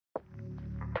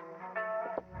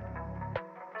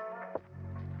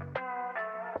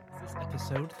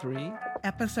Episode 3.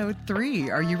 Episode 3.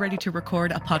 Are you ready to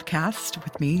record a podcast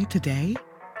with me today?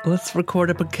 Let's record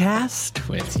a podcast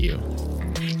with you.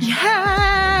 Yay!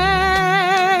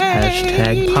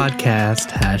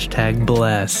 #podcast,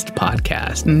 #blessed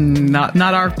podcast.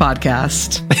 Not our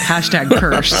podcast.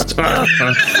 #cursed.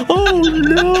 Oh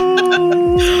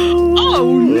no!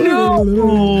 Oh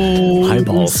no!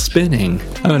 Eyeballs spinning.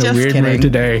 I'm in a weird kidding. mood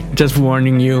today. Just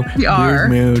warning you. We are.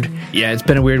 Weird mood. Yeah, it's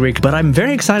been a weird week, but I'm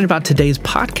very excited about today's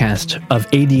podcast of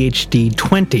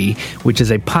ADHd20, which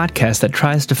is a podcast that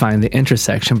tries to find the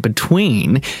intersection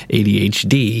between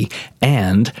ADHD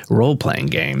and role-playing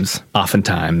games.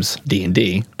 Oftentimes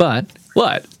D&D, but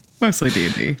what? Mostly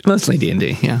D&D. Mostly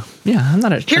D&D, yeah. Yeah, I'm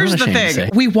not Here's the thing.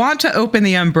 We want to open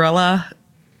the umbrella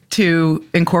to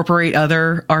incorporate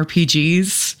other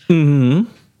RPGs.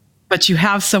 Mm-hmm. But you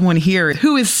have someone here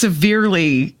who is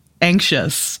severely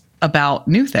anxious about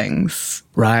new things.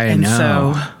 Right, and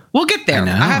so we'll get there. I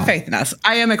have faith in us.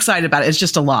 I am excited about it. It's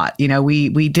just a lot. You know,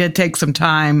 we did take some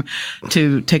time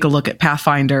to take a look at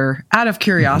Pathfinder out of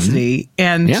curiosity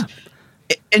and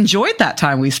enjoyed that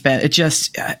time we spent. It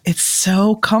just, it's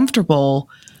so comfortable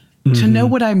to know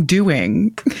what I'm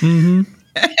doing. And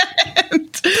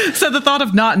so the thought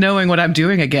of not knowing what I'm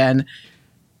doing again,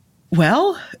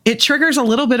 well, it triggers a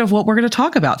little bit of what we're going to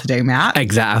talk about today, Matt.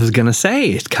 Exactly. I was going to say,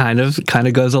 it kind of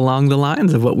goes along the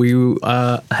lines of what we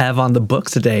have on the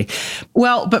books today.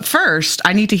 Well, but first,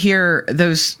 I need to hear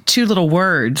those two little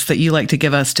words that you like to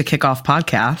give us to kick off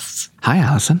podcasts. Hi,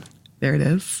 Allison. There it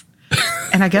is.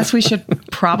 And I guess we should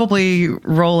probably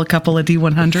roll a couple of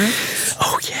D100s.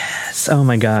 Oh, yes. Oh,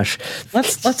 my gosh.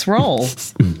 Let's roll.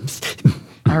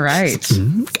 All right.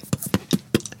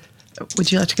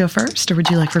 Would you like to go first, or would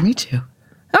you like for me to?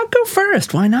 I'll go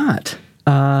first. Why not?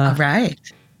 All right.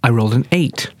 I rolled an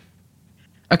 8.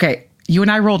 Okay. You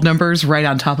and I rolled numbers right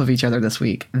on top of each other this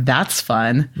week. That's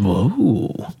fun.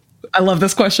 Whoa. I love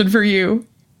this question for you.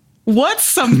 What's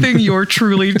something you're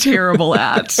truly terrible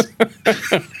at?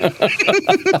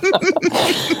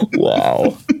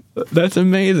 Wow. That's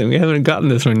amazing. We haven't gotten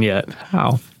this one yet.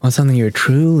 Wow. What's something you're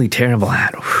truly terrible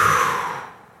at?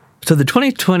 So the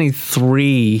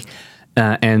 2023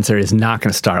 answer is not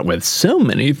going to start with so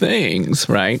many things,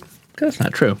 right? That's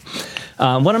not true.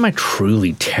 What am I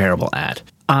truly terrible at?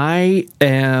 I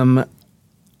am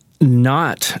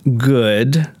not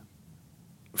good.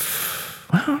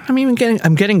 Well, I'm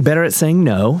getting better at saying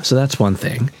no, so that's one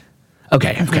thing.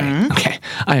 Okay.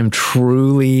 I am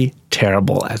truly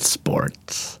terrible at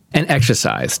sports and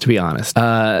exercise, to be honest.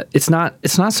 It's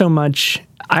not so much.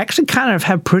 I actually kind of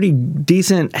have pretty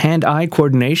decent hand-eye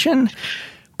coordination,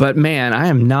 but man, I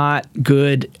am not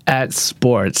good at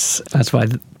sports. That's why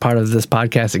part of this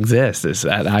podcast exists, is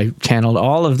that I channeled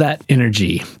all of that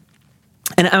energy.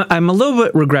 And I'm a little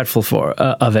bit regretful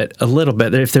of it, a little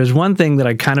bit. If there's one thing that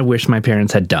I kind of wish my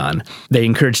parents had done, they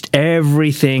encouraged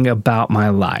everything about my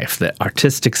life, the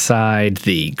artistic side,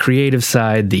 the creative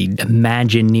side, the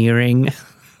imagineering,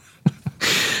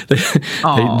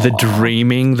 the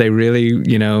dreaming. They really,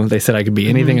 they said I could be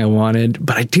anything I wanted.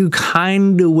 But I do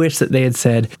kind of wish that they had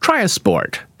said, try a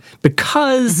sport.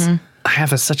 Because I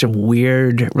have such a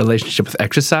weird relationship with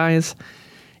exercise.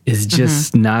 Is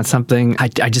just not something, I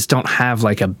just don't have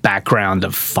like a background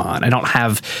of fun. I don't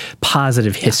have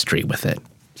positive history with it.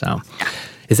 So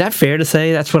is that fair to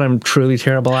say that's what I'm truly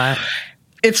terrible at?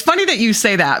 It's funny that you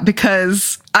say that,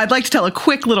 because I'd like to tell a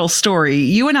quick little story.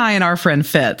 You and I and our friend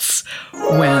Fitz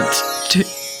went to...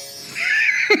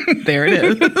 There it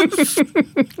is.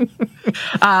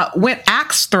 Went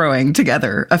axe throwing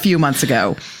together a few months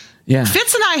ago. Yeah.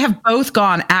 Fitz and I have both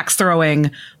gone axe throwing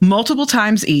multiple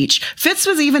times each. Fitz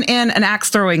was even in an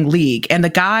axe throwing league, and the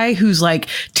guy who's like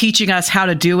teaching us how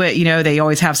to do it, they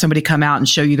always have somebody come out and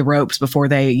show you the ropes before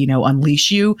they, unleash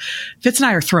you. Fitz and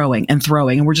I are throwing, and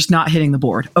we're just not hitting the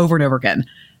board over and over again.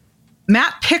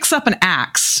 Matt picks up an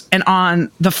axe, and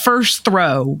on the first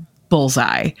throw,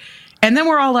 bullseye. And then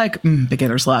we're all like,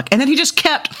 beginner's luck. And then he just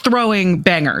kept throwing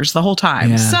bangers the whole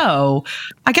time. Yeah. So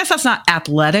I guess that's not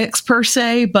athletics per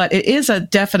se, but it is a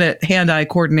definite hand-eye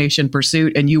coordination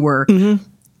pursuit. And you were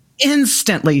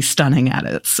instantly stunning at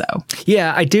it. So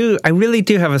yeah, I do. I really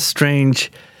do have a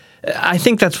strange... I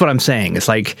think that's what I'm saying. It's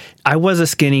like, I was a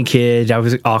skinny kid. I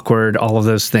was awkward, all of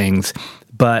those things.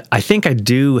 But I think I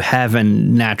do have a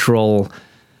natural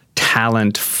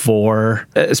talent for,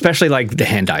 especially like the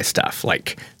hand-eye stuff,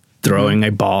 like throwing a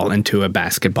ball into a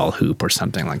basketball hoop or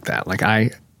something like that. Like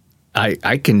I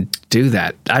can do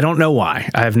that. I don't know why.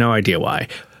 I have no idea why.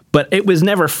 But it was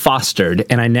never fostered,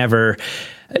 and I never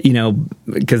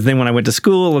because then when I went to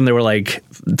school and there were like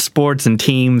sports and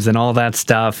teams and all that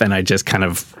stuff, and I just kind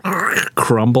of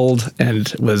crumbled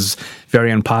and was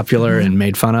very unpopular and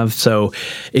made fun of. So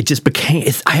it just became,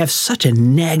 I have such a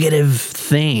negative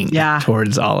thing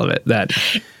towards all of it that...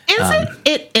 Isn't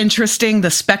it interesting,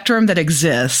 the spectrum that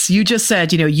exists? You just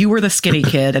said, you were the skinny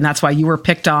kid, and that's why you were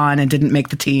picked on and didn't make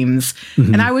the teams.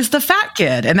 Mm-hmm. And I was the fat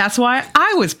kid, and that's why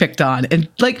I was picked on. And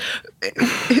like,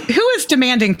 who is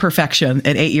demanding perfection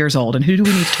at 8 years old? And who do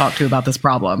we need to talk to about this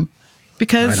problem?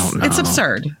 Because it's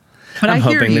absurd. But I'm I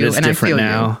hear hoping you, that it's and I different feel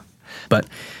now. you. But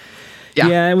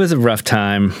yeah, it was a rough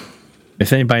time.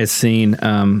 If anybody's seen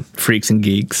Freaks and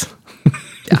Geeks,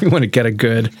 you want to get a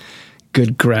good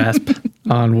grasp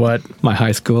on what my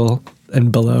high school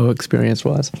and below experience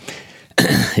was.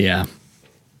 Yeah.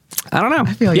 I don't know.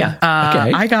 I feel you. Okay.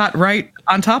 I got right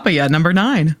on top of you. Number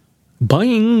 9.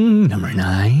 Boing. Number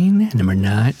nine.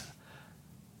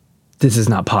 This is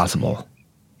not possible.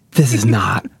 This is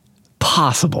not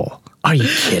possible. Are you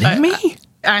kidding me?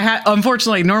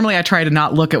 Unfortunately, normally I try to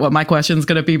not look at what my question is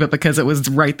going to be, but because it was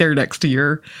right there next to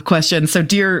your question. So,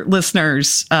 dear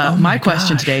listeners, my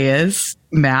question today is,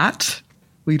 Matt,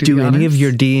 will you do any of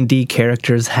your D&D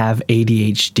characters have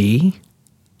ADHD?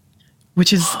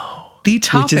 Which is the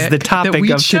topic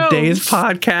of today's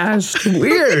podcast.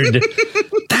 Weird.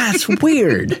 That's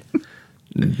weird.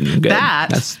 Good.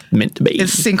 That's meant to be.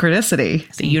 Is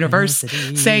synchronicity. The universe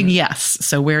saying yes.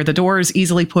 So where the doors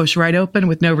easily push right open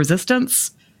with no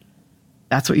resistance,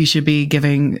 that's what you should be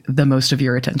giving the most of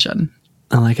your attention.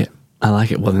 I like it.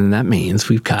 Well, then that means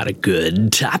we've got a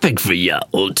good topic for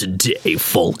y'all today,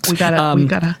 folks. We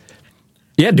gotta.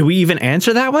 Yeah, do we even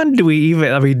answer that one?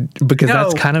 Because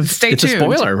that's kind of, it's tuned. A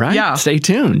spoiler, right? Yeah. Stay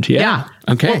tuned. Yeah.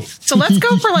 Okay. Well, so let's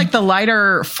go for like the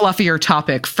lighter, fluffier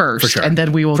topic first, sure. and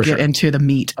then we will get into the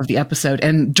meat of the episode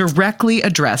and directly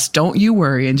address, don't you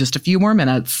worry, in just a few more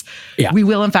minutes, we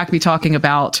will in fact be talking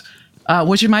about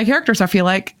which of my characters I feel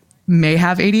like may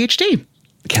have ADHD.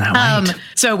 Can I wait?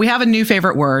 So we have a new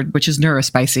favorite word, which is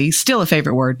neurospicy. Still a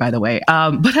favorite word, by the way.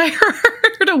 But I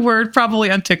heard a word probably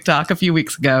on TikTok a few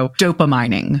weeks ago,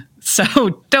 dopamining. So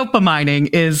dopamining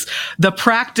is the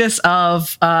practice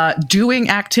of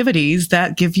doing activities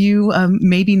that give you a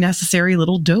maybe necessary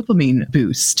little dopamine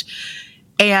boost.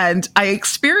 And I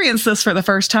experienced this for the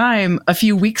first time a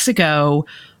few weeks ago.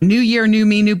 New year, new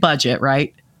me, new budget,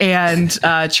 right? And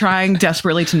trying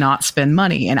desperately to not spend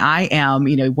money. And I am,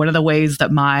 one of the ways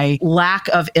that my lack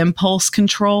of impulse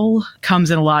control comes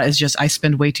in a lot is just I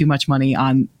spend way too much money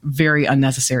on very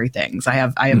unnecessary things. I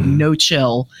have no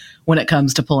chill when it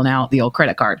comes to pulling out the old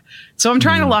credit card. So I'm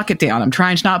trying to lock it down. I'm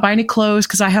trying to not buy any clothes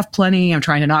because I have plenty. I'm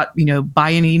trying to not,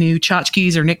 buy any new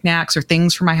tchotchkes or knickknacks or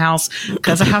things for my house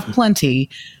because I have plenty.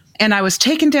 And I was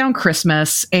taking down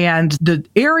Christmas, and the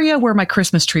area where my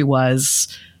Christmas tree was,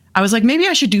 I was like, maybe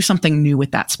I should do something new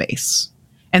with that space.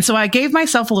 And so I gave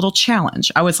myself a little challenge.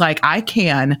 I was like, I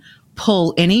can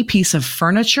pull any piece of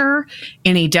furniture,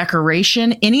 any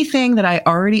decoration, anything that I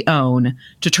already own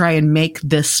to try and make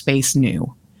this space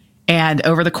new. And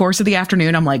over the course of the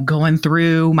afternoon, I'm like going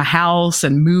through my house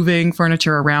and moving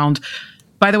furniture around.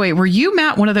 By the way, were you,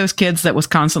 Matt, one of those kids that was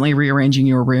constantly rearranging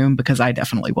your room? Because I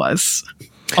definitely was.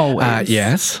 Always.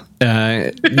 Yes.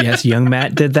 Yes, young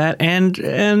Matt did that, and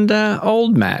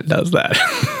old Matt does that.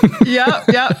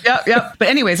 Yep. But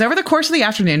anyways, over the course of the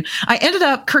afternoon, I ended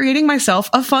up creating myself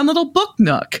a fun little book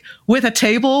nook with a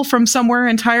table from somewhere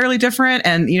entirely different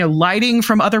and, lighting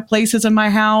from other places in my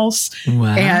house.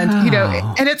 Wow. And,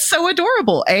 and it's so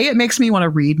adorable. It makes me want to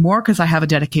read more because I have a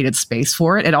dedicated space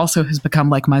for it. It also has become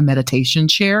like my meditation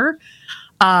chair.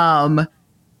 And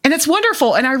it's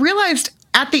wonderful. And I realized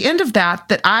at the end of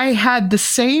that I had the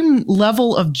same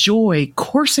level of joy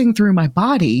coursing through my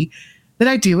body that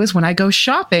I do as when I go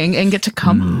shopping and get to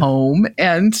come home.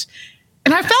 And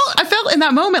I felt in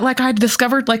that moment like I'd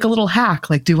discovered like a little hack.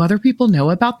 Like, do other people know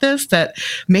about this? That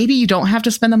maybe you don't have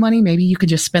to spend the money. Maybe you can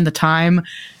just spend the time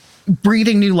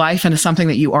breathing new life into something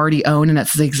that you already own, and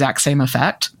it's the exact same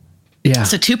effect. Yeah.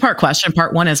 So 2-part question.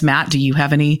 Part 1 is, Matt, do you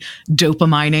have any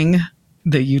dopamining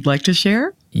that you'd like to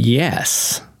share?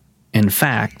 Yes. In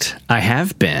fact, I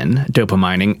have been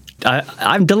dopamining.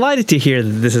 I'm delighted to hear that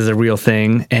this is a real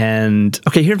thing. And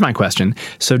okay, here's my question.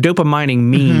 So dopamining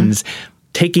means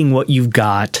taking what you've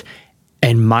got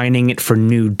and mining it for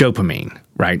new dopamine,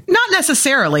 right? Not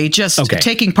necessarily, just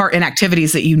taking part in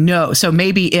activities that you know. So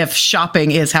maybe if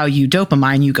shopping is how you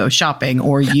dopamine, you go shopping,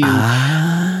 or you...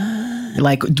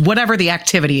 like whatever the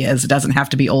activity is, it doesn't have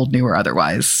to be old, new, or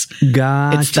otherwise.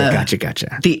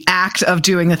 Gotcha. The act of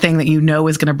doing the thing that you know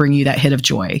is going to bring you that hit of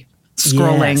joy.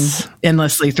 scrolling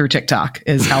endlessly through TikTok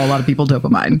is how a lot of people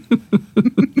dopamine.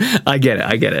 I get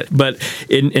it. But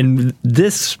in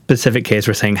this specific case,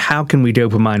 we're saying, how can we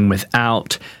dopamine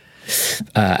without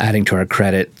adding to our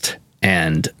credit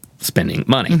and spending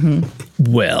money?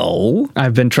 Well,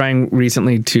 I've been trying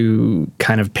recently to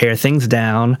kind of pare things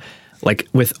down, like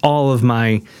with all of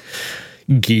my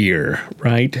gear,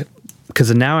 right?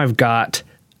 Because now I've got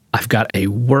a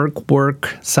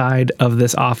work side of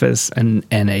this office and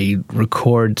a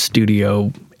record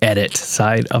studio edit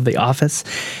side of the office.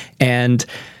 And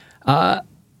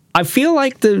I feel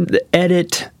like the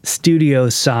edit studio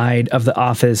side of the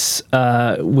office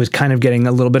was kind of getting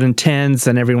a little bit intense,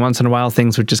 and every once in a while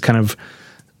things would just kind of,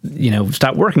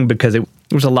 stop working because there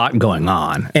was a lot going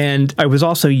on. And I was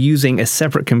also using a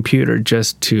separate computer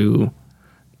just to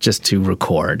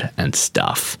record and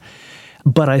stuff.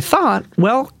 But I thought,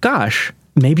 well, gosh,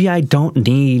 maybe I don't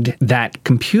need that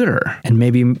computer. And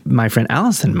maybe my friend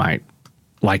Allison might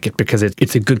like it because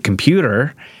it's a good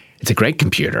computer. It's a great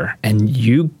computer. And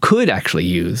you could actually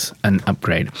use an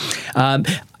upgrade.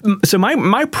 So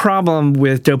my problem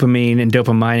with dopamine and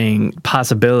dopamining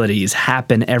possibilities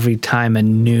happen every time a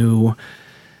new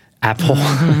Apple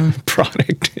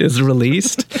product is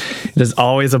released. There's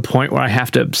always a point where I have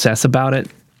to obsess about it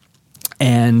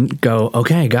and go,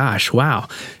 okay, gosh, wow,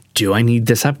 do I need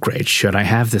this upgrade? Should I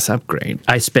have this upgrade?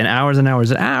 I spend hours and hours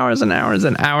and hours and hours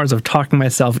and hours of talking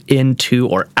myself into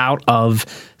or out of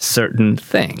certain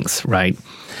things, right?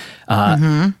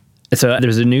 So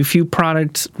there's a new few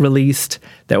products released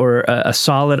that were a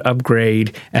solid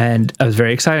upgrade, and I was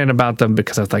very excited about them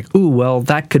because I was like, ooh, well,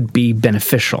 that could be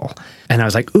beneficial. And I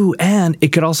was like, ooh, and it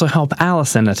could also help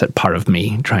Allison. That's a part of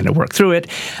me trying to work through it.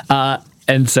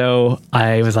 And so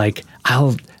I was like,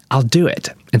 I'll do it.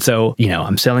 And so,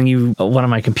 I'm selling you one of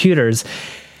my computers.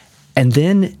 And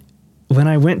then when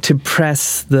I went to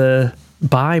press the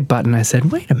buy button, I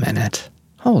said, wait a minute,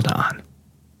 hold on.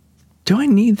 Do I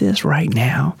need this right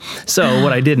now? So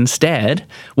what I did instead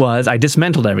was I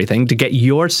dismantled everything to get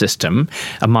your system,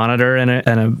 a monitor and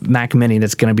a Mac Mini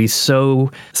that's going to be so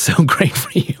great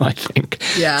for you, I think.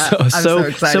 Yeah, I'm so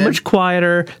excited. So much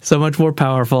quieter, so much more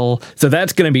powerful. So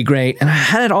that's going to be great. And I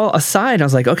had it all aside. I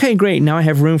was like, okay, great. Now I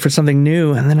have room for something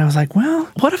new. And then I was like, well,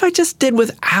 what if I just did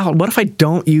without? What if I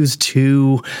don't use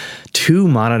two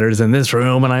monitors in this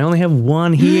room and I only have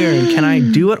one here? And can I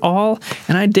do it all?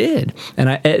 And I did.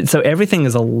 And so everything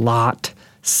is a lot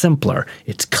simpler.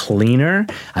 It's cleaner.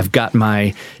 I've got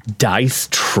my dice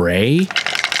tray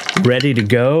ready to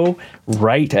go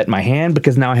right at my hand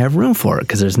because now I have room for it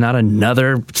because there's not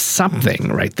another something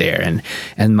right there.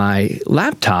 And my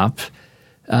laptop,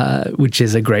 which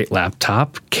is a great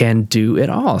laptop, can do it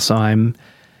all. So I'm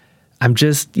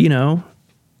just,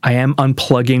 I am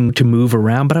unplugging to move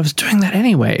around, but I was doing that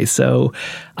anyway. So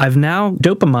I've now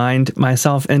dopamined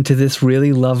myself into this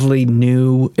really lovely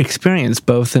new experience,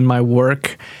 both in my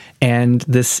work and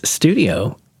this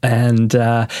studio. And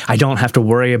I don't have to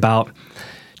worry about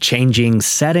changing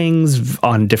settings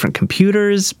on different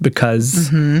computers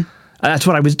because that's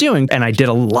what I was doing. And I did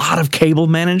a lot of cable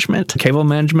management. Cable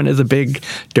management is a big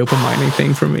dopamining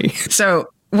thing for me. So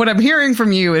what I'm hearing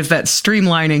from you is that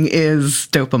streamlining is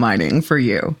dopamining for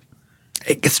you.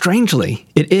 Strangely,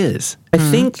 it is. I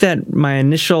think that my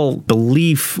initial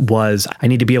belief was I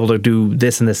need to be able to do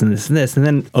this and this and this and this. And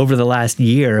then over the last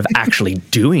year of actually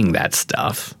doing that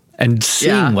stuff and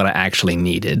seeing what I actually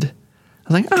needed,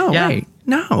 I was like, oh, wait,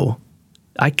 no.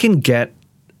 I can get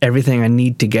everything I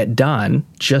need to get done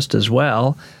just as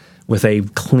well with a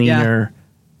cleaner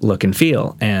look and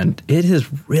feel. And it is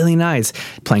really nice.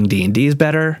 Playing D&D is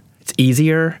better. It's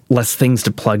easier, less things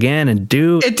to plug in and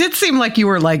do. It did seem like you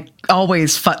were like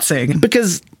always futzing.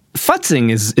 Because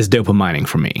futzing is dopamining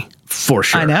for me, for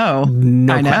sure. I know.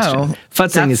 No question.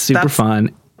 Futzing is super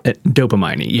fun.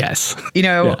 Dopamining, yes.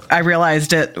 I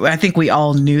realized it. I think we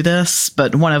all knew this,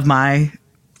 but one of my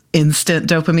instant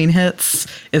dopamine hits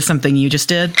is something you just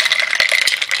did.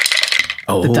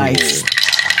 Oh.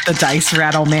 The dice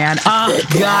rattle, man. Oh,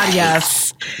 God,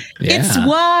 yes. Yeah. It's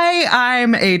why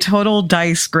I'm a total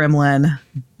dice gremlin.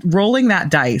 Rolling that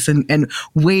dice and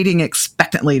waiting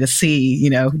expectantly to see,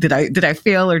 did I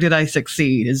fail or did I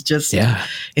succeed is just,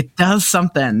 it does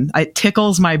something. It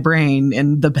tickles my brain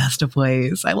in the best of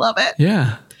ways. I love it.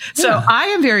 Yeah. So I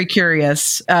am very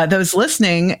curious. Those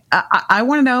listening, I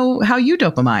want to know how you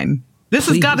dopamine. This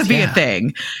has got to be a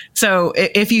thing. So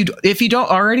if you don't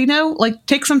already know,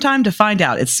 take some time to find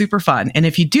out. It's super fun. And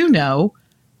if you do know,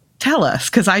 tell us.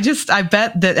 Because I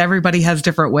bet that everybody has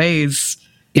different ways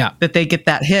that they get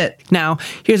that hit. Now,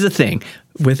 here's the thing.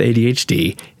 With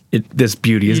ADHD, this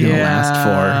beauty is going to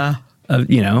last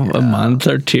a month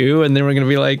or two, and then we're going to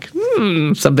be like,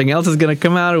 something else is going to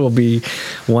come out. We'll be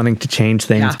wanting to change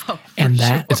things, and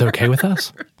that is okay with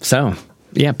us. So,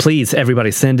 yeah, please,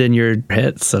 everybody, send in your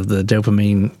hits of the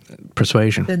dopamine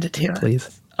persuasion. Send it to us,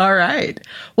 please. All right.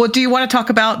 Well, do you want to talk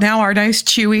about now our nice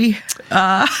Chewy?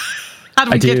 How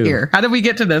did we get here? How did we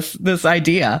get to this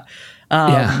idea?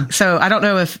 So I don't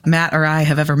know if Matt or I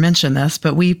have ever mentioned this,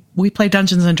 but we play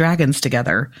Dungeons and Dragons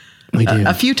together. We do.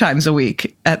 A few times a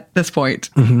week at this point.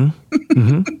 One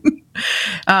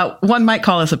might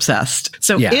call us obsessed.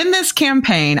 So in this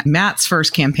campaign, Matt's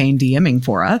first campaign DMing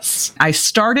for us, I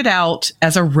started out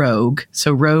as a rogue.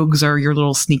 So rogues are your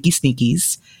little sneaky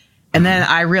sneakies. And then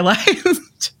I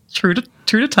realized, true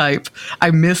to type,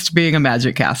 I missed being a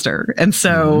magic caster. And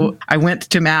so I went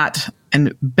to Matt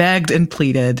and begged and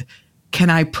pleaded, can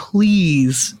I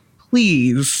please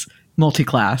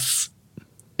multi-class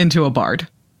into a bard?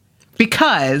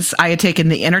 Because I had taken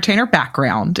the entertainer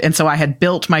background, and so I had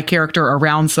built my character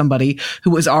around somebody who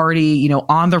was already,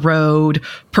 on the road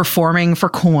performing for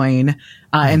coin,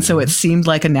 and so it seemed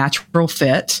like a natural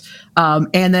fit.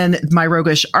 And then my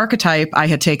roguish archetype, I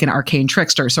had taken arcane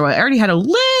trickster, so I already had a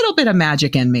little bit of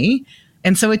magic in me,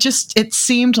 and so it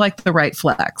seemed like the right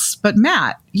flex. But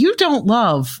Matt, you don't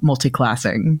love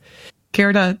multi-classing.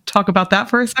 Care to talk about that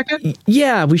for a second?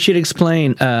 Yeah, we should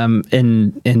explain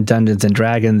in Dungeons and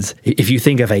Dragons, if you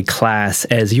think of a class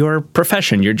as your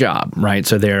profession, your job, right?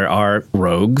 So there are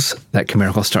rogues that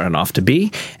Chimerical started off to be,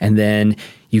 and then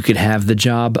you could have the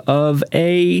job of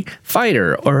a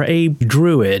fighter or a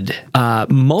druid.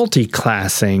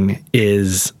 Multi-classing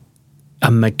is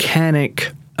a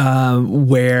mechanic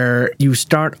where you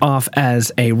start off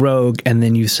as a rogue and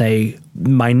then you say,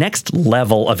 my next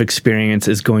level of experience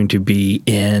is going to be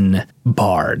in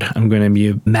bard. I'm going to be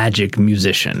a magic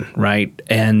musician, right?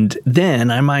 And then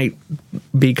I might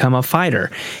become a fighter.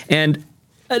 And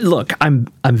look, I'm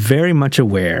very much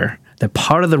aware that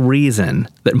part of the reason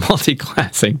that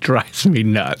multi-classing drives me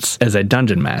nuts as a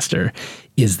dungeon master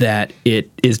is that it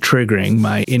is triggering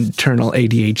my internal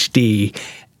ADHD,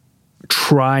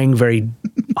 trying very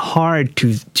hard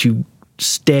to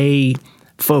stay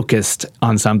focused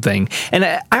on something. And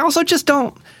I also just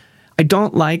don't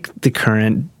like the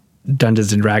current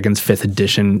Dungeons and Dragons 5th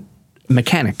edition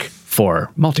mechanic for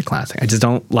multiclassing. I just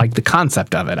don't like the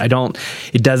concept of it.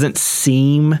 It doesn't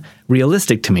seem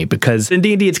realistic to me, because in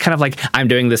D&D it's kind of like, I'm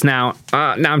doing this now.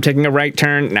 Now I'm taking a right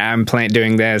turn. Now I'm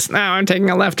doing this. Now I'm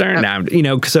taking a left turn. Now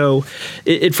so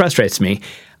it frustrates me.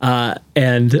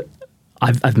 And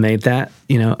I've made that,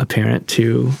 apparent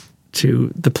to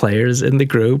the players in the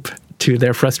group, to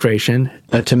their frustration.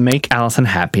 To make Allison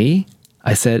happy,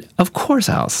 I said, of course,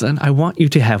 Allison, I want you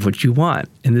to have what you want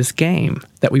in this game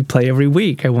that we play every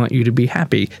week. I want you to be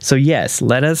happy. So yes,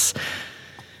 let's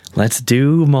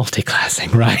do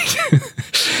multiclassing,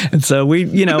 right? And so we,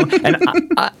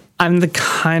 and I'm the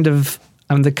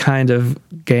kind of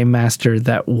game master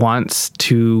that wants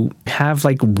to have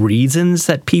like reasons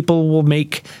that people will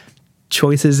make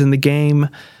choices in the game.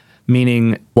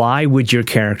 Meaning, why would your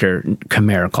character,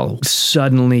 Chimerical,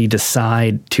 suddenly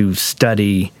decide to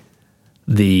study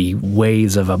the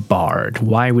ways of a bard?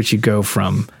 Why would you go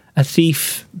from a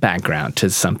thief background to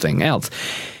something else?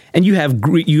 And you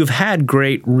have had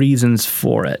great reasons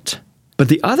for it. But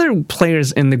the other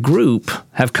players in the group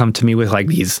have come to me with like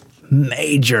these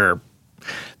major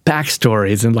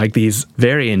backstories and like these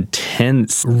very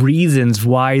intense reasons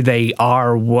why they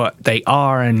are what they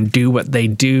are and do what they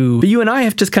do. But you and I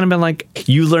have just kind of been like,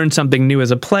 you learn something new as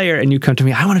a player and you come to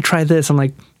me, I want to try this. I'm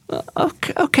like,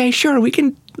 okay, sure, we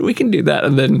can do that.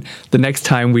 And then the next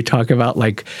time we talk about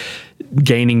like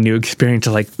gaining new experience,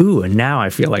 like, ooh, and now I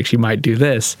feel like she might do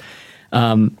this.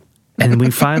 And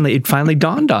it finally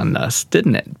dawned on us,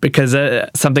 didn't it? Because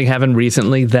something happened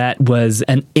recently that was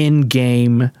an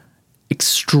in-game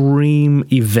extreme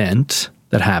event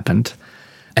that happened.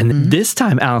 And this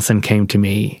time Allison came to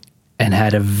me and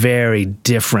had a very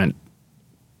different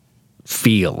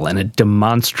feel and a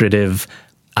demonstrative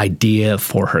idea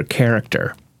for her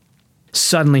character.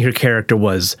 Suddenly her character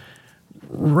was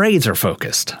razor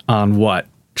focused on what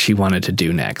she wanted to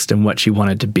do next and what she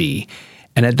wanted to be.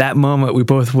 And at that moment we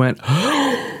both went,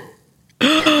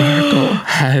 Miracle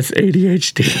has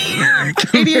ADHD.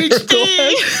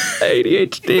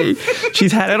 ADHD.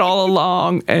 She's had it all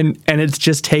along, and it's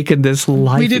just taken this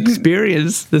life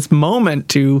experience, this moment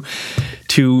to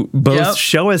both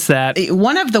show us that.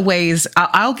 One of the ways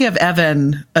I'll give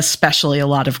Evan especially a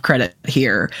lot of credit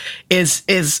here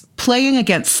is playing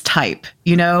against type.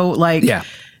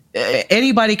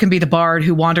 anybody can be the bard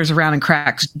who wanders around and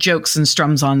cracks jokes and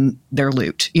strums on their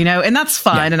lute, and that's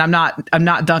fine. And I'm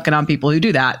not dunking on people who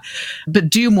do that, but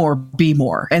do more, be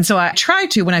more. And so I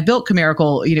tried to, when I built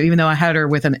Chimerical, even though I had her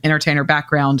with an entertainer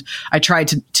background, I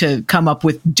tried to come up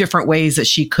with different ways that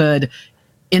she could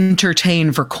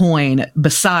entertain for coin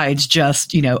besides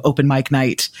just, open mic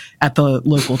night at the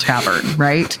local tavern.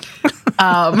 Right.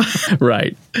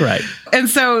 Right. And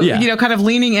so, kind of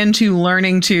leaning into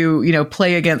learning to,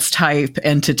 play against type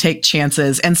and to take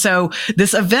chances. And so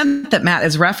this event that Matt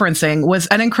is referencing was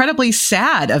an incredibly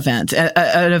sad event,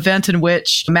 an event in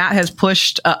which Matt has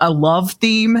pushed a love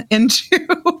theme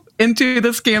into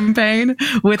this campaign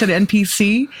with an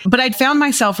NPC. But I'd found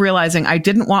myself realizing I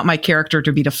didn't want my character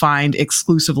to be defined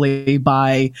exclusively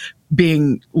by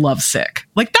being lovesick.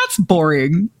 Like, that's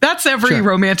boring. That's every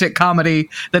romantic comedy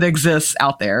that exists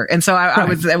out there. And so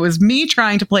it was me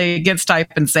trying to play against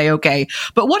type and say, okay,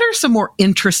 but what are some more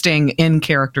interesting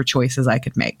in-character choices I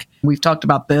could make? We've talked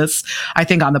about this, I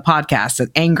think, on the podcast, that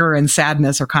anger and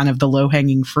sadness are kind of the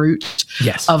low-hanging fruit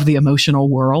of the emotional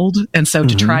world. And so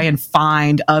to try and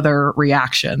find other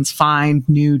reactions, find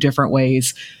new, different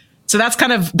ways. So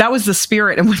that was the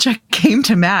spirit in which I came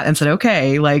to Matt and said,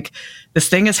 okay, like, this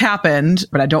thing has happened,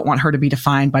 but I don't want her to be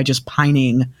defined by just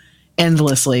pining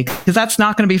endlessly, because that's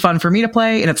not going to be fun for me to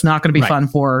play. And it's not going to be fun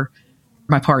for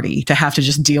my party to have to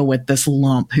just deal with this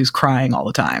lump who's crying all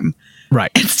the time. Right.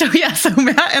 And so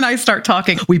Matt and I start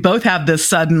talking. We both have this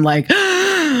sudden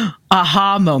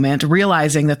aha moment,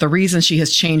 realizing that the reason she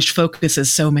has changed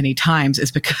focuses so many times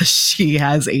is because she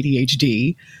has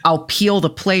ADHD. I'll peel the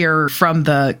player from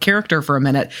the character for a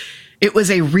minute. It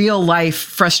was a real life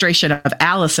frustration of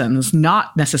Allison's,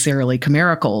 not necessarily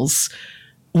Chimerical's.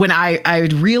 When I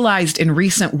realized in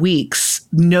recent weeks,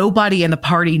 nobody in the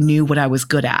party knew what I was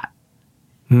good at.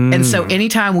 And so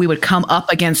anytime we would come up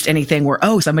against anything where,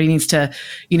 somebody needs to,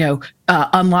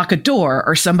 unlock a door,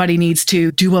 or somebody needs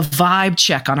to do a vibe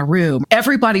check on a room,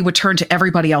 everybody would turn to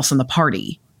everybody else in the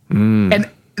party. And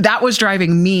that was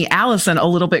driving me, Allison, a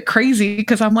little bit crazy,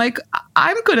 because I'm like,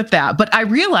 I'm good at that. But I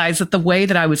realized that the way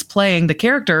that I was playing the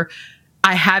character,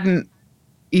 I hadn't,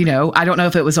 I don't know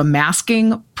if it was a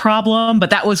masking problem, but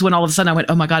that was when all of a sudden I went,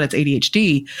 oh my God, it's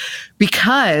ADHD,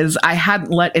 because I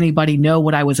hadn't let anybody know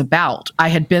what I was about. I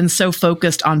had been so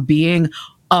focused on being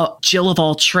a Jill of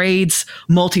all trades,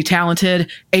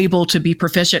 multi-talented, able to be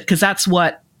proficient, because that's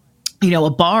what, a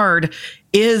bard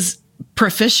is,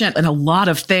 proficient in a lot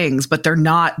of things, but they're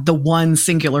not the one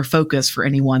singular focus for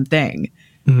any one thing.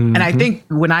 And I think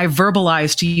when I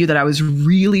verbalized to you that I was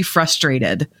really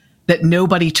frustrated that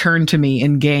nobody turned to me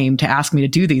in game to ask me to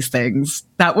do these things,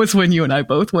 that was when you and I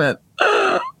both went,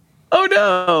 oh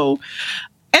no.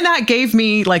 And that gave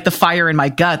me like the fire in my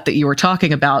gut that you were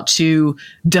talking about, to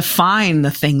define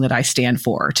the thing that I stand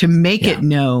for, to make it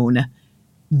known.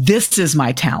 This is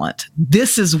my talent.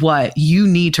 This is what you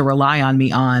need to rely on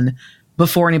me on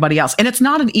before anybody else. And it's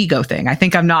not an ego thing. I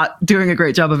think I'm not doing a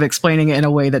great job of explaining it in a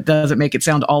way that doesn't make it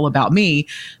sound all about me.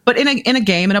 But in a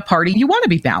game, in a party, you want to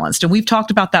be balanced. And we've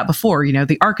talked about that before,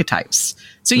 the archetypes.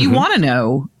 So you want to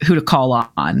know who to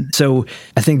call on. So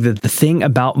I think that the thing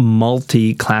about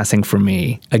multi-classing for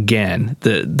me, again,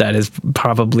 that is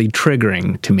probably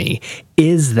triggering to me,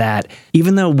 is that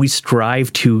even though we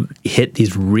strive to hit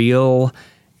these real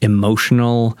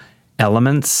emotional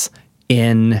elements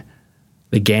in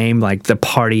the game, like the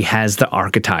party has the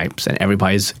archetypes and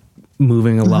everybody's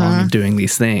moving along and doing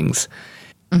these things.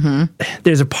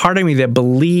 There's a part of me that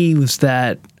believes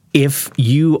that if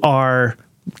you are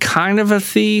kind of a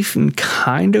thief and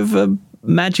kind of a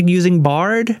magic using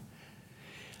bard,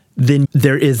 then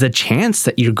there is a chance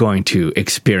that you're going to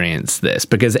experience this,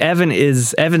 because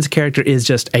Evan's character is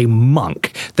just a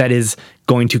monk that is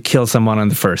going to kill someone on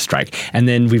the first strike. And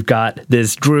then we've got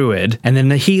this druid and then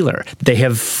the healer. They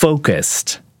have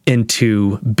focused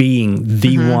into being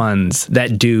the ones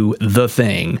that do the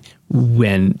thing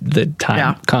when the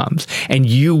time comes. And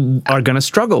you are going to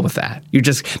struggle with that. You're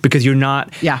just, because you're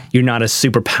not a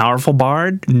super powerful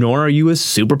bard, nor are you a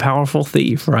super powerful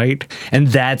thief, right? And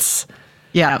that's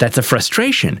a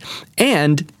frustration.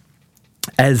 And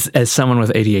as someone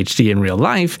with ADHD in real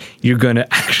life, you're going to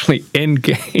actually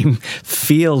in-game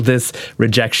feel this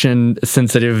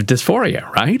rejection-sensitive dysphoria,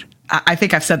 right? I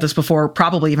think I've said this before,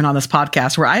 probably even on this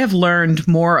podcast, where I have learned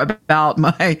more about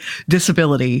my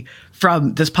disability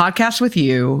from this podcast with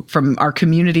you, from our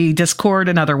community Discord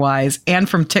and otherwise, and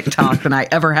from TikTok than I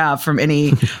ever have from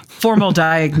any formal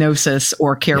diagnosis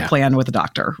or care plan with a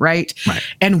doctor, right?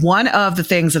 And one of the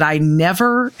things that I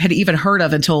never had even heard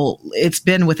of until it's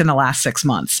been within the last 6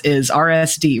 months is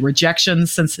RSD, rejection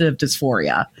sensitive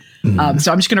dysphoria.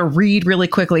 So I'm just going to read really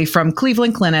quickly from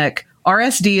Cleveland Clinic.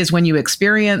 RSD is when you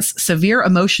experience severe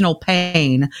emotional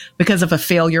pain because of a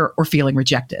failure or feeling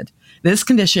rejected. This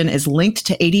condition is linked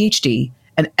to ADHD,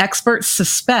 and experts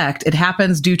suspect it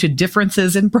happens due to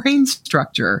differences in brain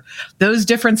structure. Those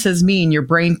differences mean your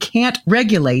brain can't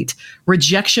regulate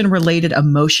rejection-related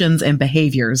emotions and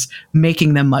behaviors,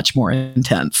 making them much more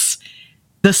intense.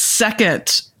 The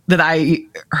second that I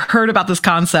heard about this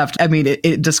concept, I mean,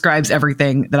 it describes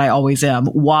everything that I always am.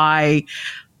 Why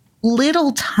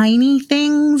little tiny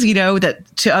things, that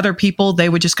to other people, they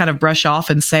would just kind of brush off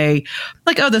and say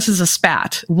like, oh, this is a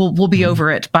spat. We'll be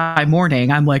over it by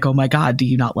morning. I'm like, oh my God, do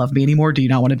you not love me anymore? Do you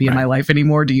not want to be in my life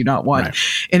anymore? Do you not want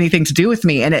anything to do with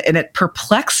me? And it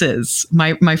perplexes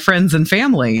my friends and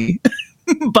family.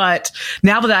 But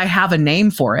now that I have a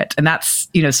name for it, and that's,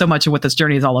 so much of what this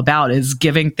journey is all about, is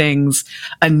giving things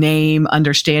a name,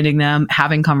 understanding them,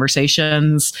 having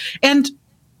conversations, and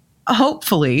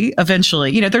hopefully,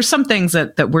 eventually, there's some things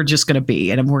that we're just going to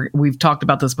be, and we've talked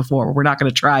about this before. We're not going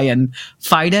to try and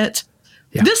fight it.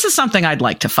 Yeah. This is something I'd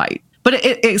like to fight. But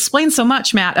it explains so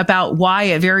much, Matt, about why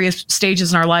at various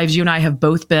stages in our lives, you and I have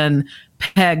both been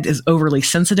pegged as overly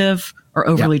sensitive or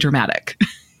overly dramatic.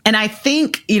 And I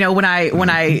think, when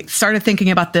I started thinking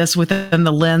about this within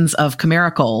the lens of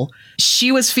Chimerical,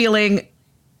 she was feeling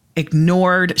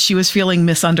ignored. She was feeling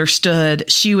misunderstood.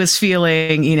 She was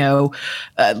feeling,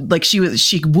 like she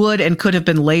would and could have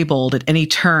been labeled at any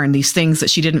turn, these things that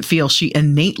she didn't feel she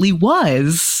innately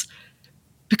was,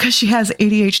 because she has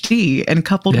ADHD, and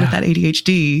coupled with that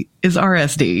ADHD is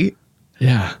RSD.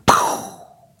 Yeah.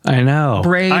 I know.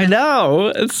 I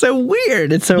know. It's so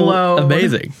weird. It's so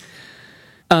amazing.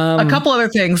 A couple other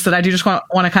things that I do just want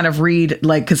to kind of read,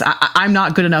 because I'm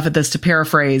not good enough at this to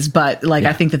paraphrase, but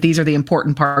I think that these are the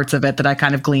important parts of it that I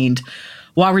kind of gleaned.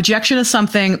 While rejection is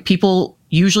something people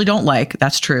usually don't like,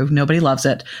 that's true. Nobody loves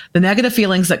it. The negative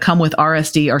feelings that come with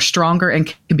RSD are stronger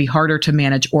and can be harder to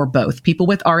manage, or both. People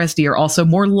with RSD are also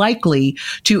more likely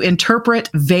to interpret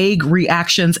vague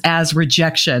reactions as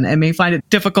rejection and may find it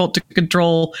difficult to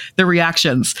control the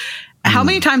reactions. How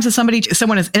many times has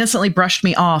someone has innocently brushed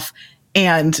me off,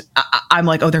 and I'm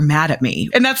like, oh, they're mad at me.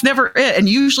 And that's never it. And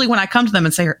usually when I come to them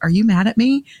and say, are you mad at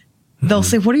me? They'll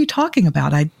say, what are you talking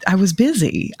about? I was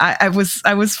busy. I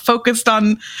was focused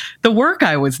on the work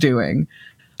I was doing.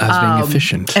 I was being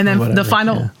efficient. And then the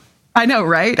final, I know,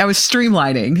 right? I was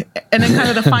streamlining. And then kind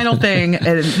of the final thing,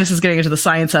 and this is getting into the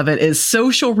science of it, is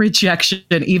social rejection,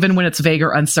 even when it's vague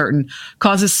or uncertain,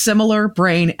 causes similar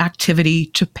brain activity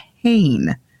to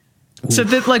pain. Oof. So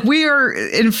that we are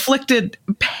inflicted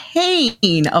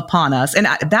pain upon us. And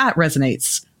that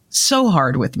resonates so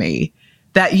hard with me,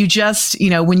 that you just,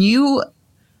 when you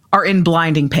are in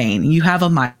blinding pain, you have a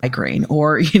migraine,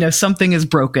 or, something is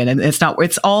broken, and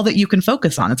it's all that you can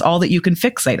focus on. It's all that you can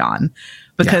fixate on,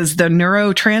 because the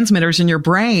neurotransmitters in your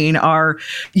brain are,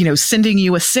 sending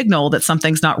you a signal that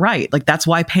something's not right. That's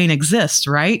why pain exists.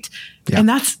 Right. Yeah. And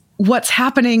that's what's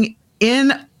happening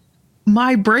in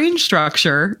my brain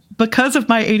structure because of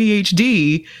my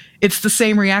ADHD. It's the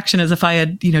same reaction as if I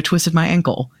had, twisted my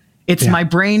ankle. It's my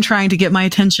brain trying to get my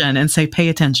attention and say, pay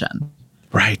attention.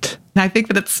 Right. And I think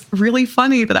that it's really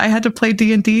funny that I had to play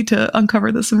D&D to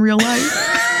uncover this in real life.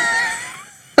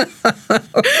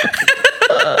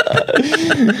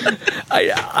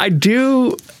 I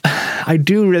do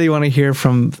really want to hear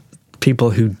from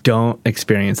people who don't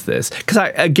experience this, because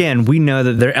again, we know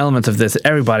that there are elements of this that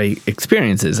everybody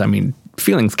experiences. I mean,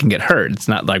 feelings can get hurt. It's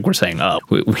not like we're saying, oh,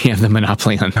 we have the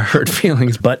monopoly on hurt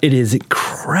feelings, but it is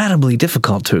incredibly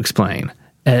difficult to explain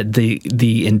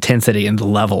the intensity and the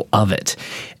level of it,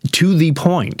 to the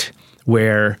point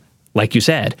where, like you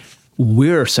said,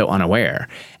 we're so unaware.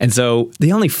 And so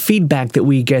the only feedback that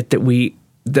we get that we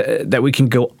can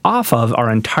go off of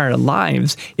our entire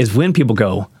lives is when people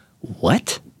go,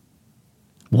 what?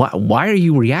 Why are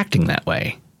you reacting that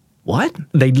way? What?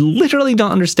 They literally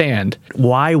don't understand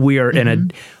why we are in a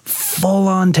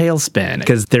full-on tailspin,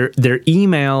 because their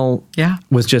email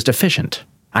was just efficient.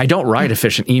 I don't write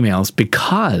efficient emails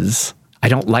because I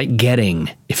don't like getting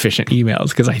efficient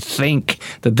emails, because I think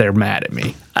that they're mad at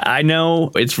me. I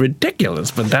know it's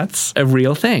ridiculous, but that's a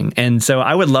real thing. And so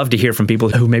I would love to hear from people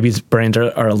who maybe brains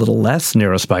are a little less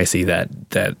neurospicy,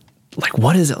 that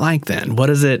what is it like then? What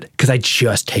is it? Because I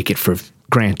just take it for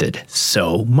granted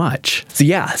so much.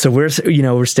 So we're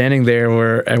standing there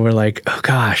and we're like, oh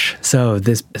gosh, so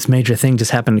this major thing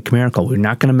just happened to Chimerical. We're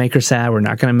not going to make her sad. We're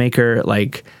not going to make her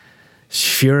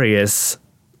furious.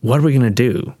 What are we going to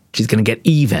do? She's going to get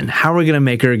even. How are we going to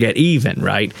make her get even,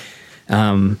 right?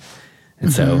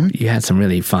 So you had some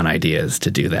really fun ideas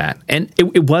to do that. And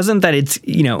it wasn't that it's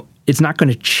it's not going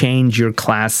to change your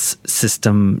class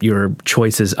system, your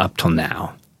choices up till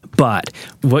now. But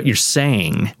what you're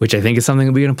saying, which I think is something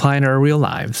that we can apply in our real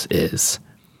lives, is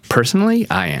personally,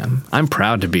 I'm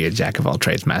proud to be a jack of all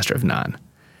trades, master of none.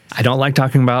 I don't like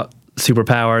talking about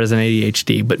superpowers and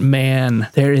ADHD, but man,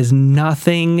 there is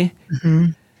nothing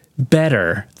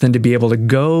better than to be able to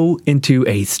go into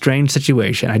a strange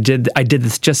situation. I did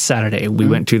this just Saturday. We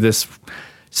went to this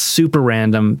super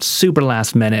random, super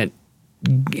last minute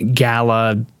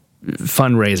gala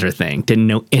fundraiser thing. Didn't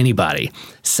know anybody.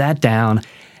 Sat down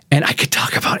and I could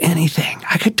talk about anything.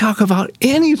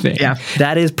 Yeah.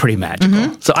 That is pretty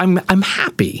magical. So I'm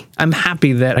happy. I'm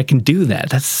happy that I can do that.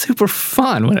 That's super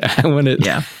fun when it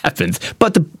happens.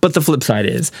 But the flip side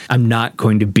is I'm not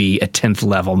going to be a 10th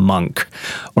level monk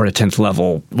or a 10th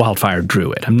level wildfire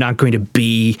druid. I'm not going to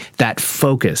be that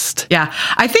focused. Yeah.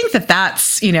 I think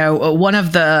that's, one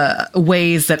of the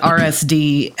ways that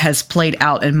RSD has played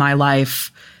out in my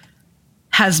life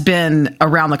has been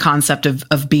around the concept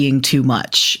of being too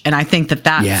much. And I think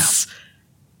that's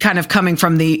kind of coming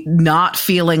from the not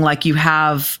feeling like you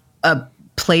have a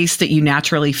place that you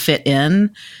naturally fit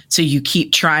in. So you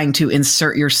keep trying to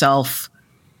insert yourself,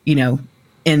 in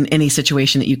any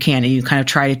situation that you can. And you kind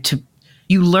of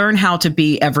you learn how to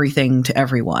be everything to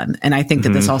everyone. And I think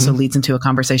that this also leads into a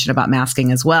conversation about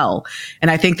masking as well.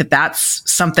 And I think that that's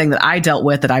something that I dealt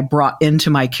with, that I brought into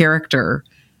my character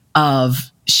of,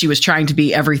 she was trying to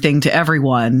be everything to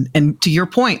everyone. And to your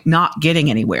point, not getting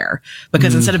anywhere,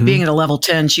 because instead of being at a level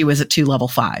 10, she was at 2 level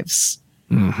 5s,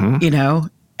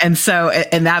 And so,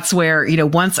 and that's where,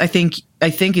 once I think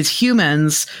as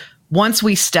humans, once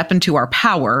we step into our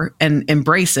power and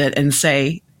embrace it and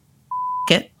say,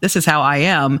 this is how I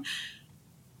am,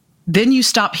 then you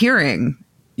stop hearing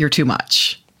you're too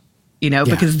much.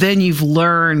 Because then you've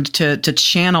learned to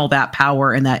channel that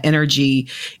power and that energy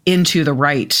into the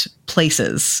right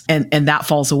places, and that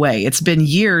falls away. It's been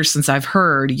years since I've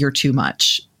heard you're too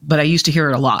much, but I used to hear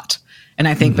it a lot. And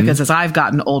I think because as I've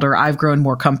gotten older, I've grown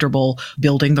more comfortable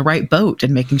building the right boat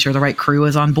and making sure the right crew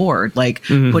is on board, like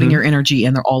putting your energy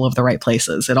in all of the right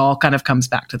places. It all kind of comes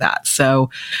back to that.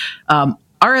 So,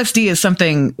 RSD is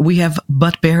something we have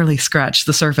but barely scratched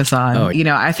the surface on.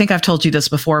 I think I've told you this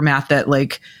before, Matt, that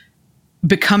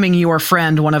becoming your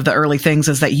friend, one of the early things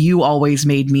is that you always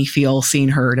made me feel seen,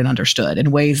 heard, and understood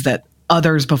in ways that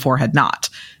others before had not.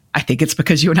 I think it's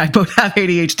because you and I both have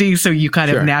ADHD, so you kind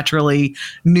of naturally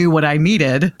knew what I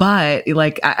needed. But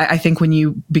I think when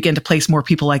you begin to place more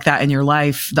people like that in your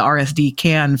life, the RSD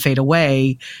can fade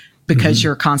away because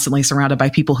you're constantly surrounded by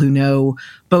people who know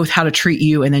both how to treat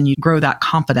you, and then you grow that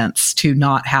confidence to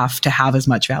not have to have as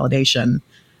much validation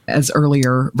as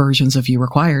earlier versions of you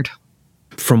required.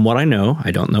 From what I know,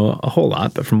 I don't know a whole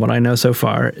lot, but from what I know so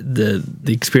far, the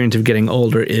experience of getting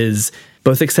older is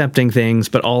both accepting things,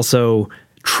 but also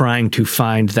trying to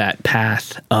find that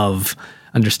path of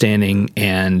understanding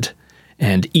and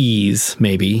ease,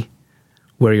 maybe,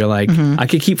 where you're like, I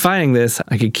could keep fighting this.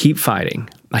 I could keep fighting.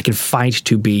 I can fight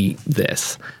to be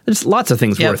this. There's lots of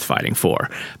things worth fighting for.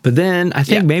 But then I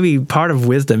think maybe part of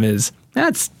wisdom is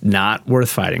that's not worth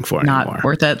fighting for anymore. Not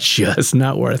worth it. Just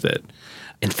not worth it.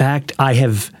 In fact,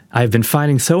 I've been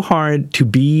fighting so hard to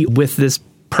be with this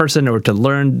person or to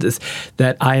learn this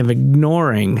that I am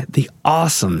ignoring the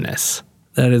awesomeness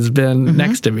that has been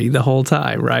next to me the whole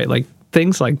time, right? Like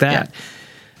things like that. Yeah.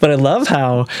 But I love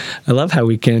how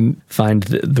we can find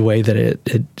the way that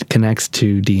it connects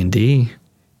to D&D.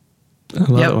 I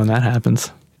love it when that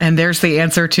happens. And there's the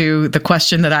answer to the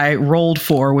question that I rolled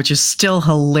for, which is still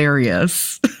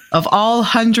hilarious. Of all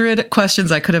 100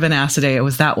 questions I could have been asked today, it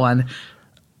was that one.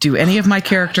 Do any of my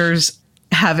characters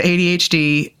have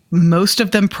ADHD? Most of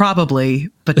them probably,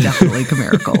 but definitely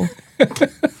chimerical.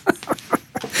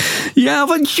 Yeah,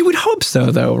 but you would hope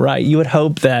so, though, right? You would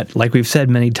hope that, like we've said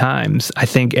many times, I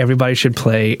think everybody should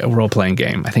play a role-playing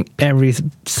game. I think every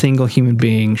single human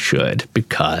being should,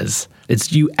 because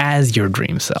it's you as your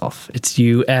dream self. It's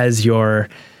you as your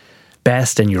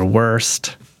best and your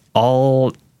worst,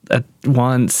 all at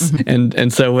once.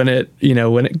 And so when it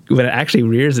actually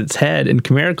rears its head, in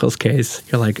Chimerical's case,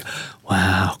 you're like,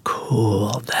 wow,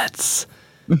 cool. That's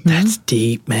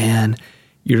deep, man.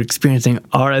 You're experiencing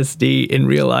RSD in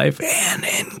real life and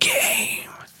in game.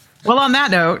 Well, on that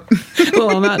note.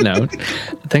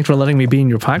 Thanks for letting me be in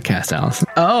your podcast, Allison.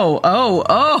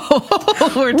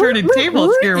 We're turning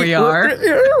tables. Here we are.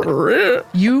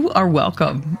 You are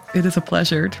welcome. It is a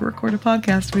pleasure to record a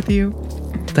podcast with you.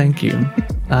 Thank you.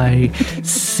 I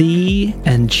see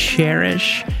and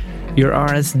cherish your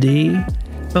RSD.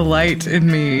 The light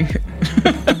in me.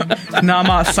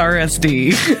 Namas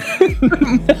RSD.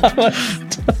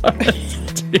 Namas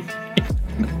RSD.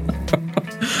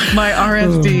 My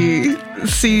RSD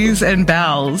sees and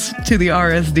bows to the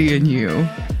RSD in you.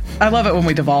 I love it when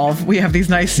we devolve. We have these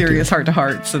nice, serious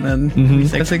heart-to-hearts, and then we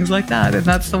say things like that, and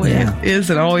that's the way it is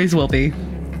and always will be.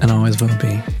 And always will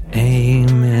be.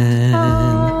 Amen.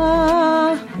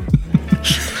 All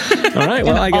right,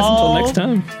 well, I guess until next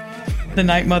time. The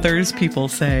Night Mothers people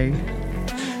say,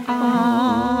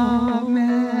 Amen.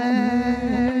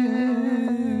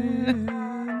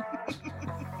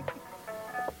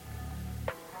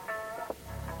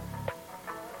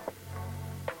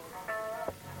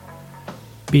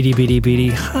 Beady, beady, beady.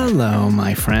 Hello,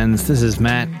 my friends. This is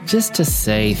Matt. Just to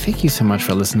say thank you so much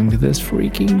for listening to this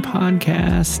freaking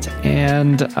podcast.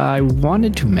 And I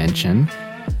wanted to mention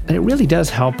that it really does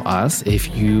help us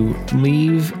if you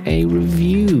leave a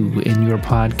review in your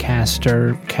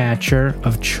podcaster catcher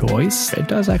of choice. It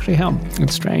does actually help.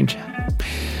 It's strange.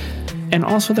 And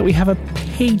also that we have a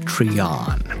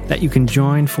Patreon that you can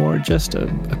join for just a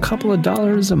couple of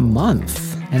dollars a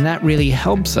month. And that really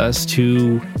helps us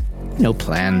to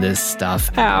plan this stuff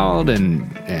out and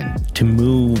to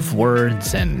move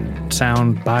words and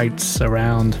sound bites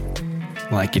around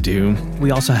like you do.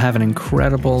 We also have an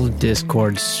incredible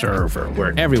Discord server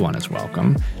where everyone is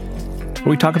welcome, where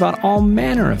we talk about all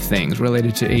manner of things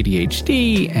related to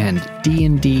ADHD and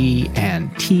D&D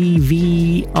and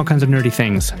TV, all kinds of nerdy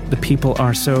things. The people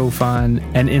are so fun,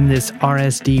 and in this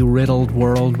RSD-riddled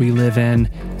world we live in,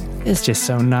 it's just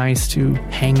so nice to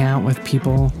hang out with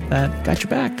people that got your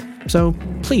back. So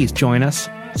please join us.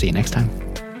 See you next time.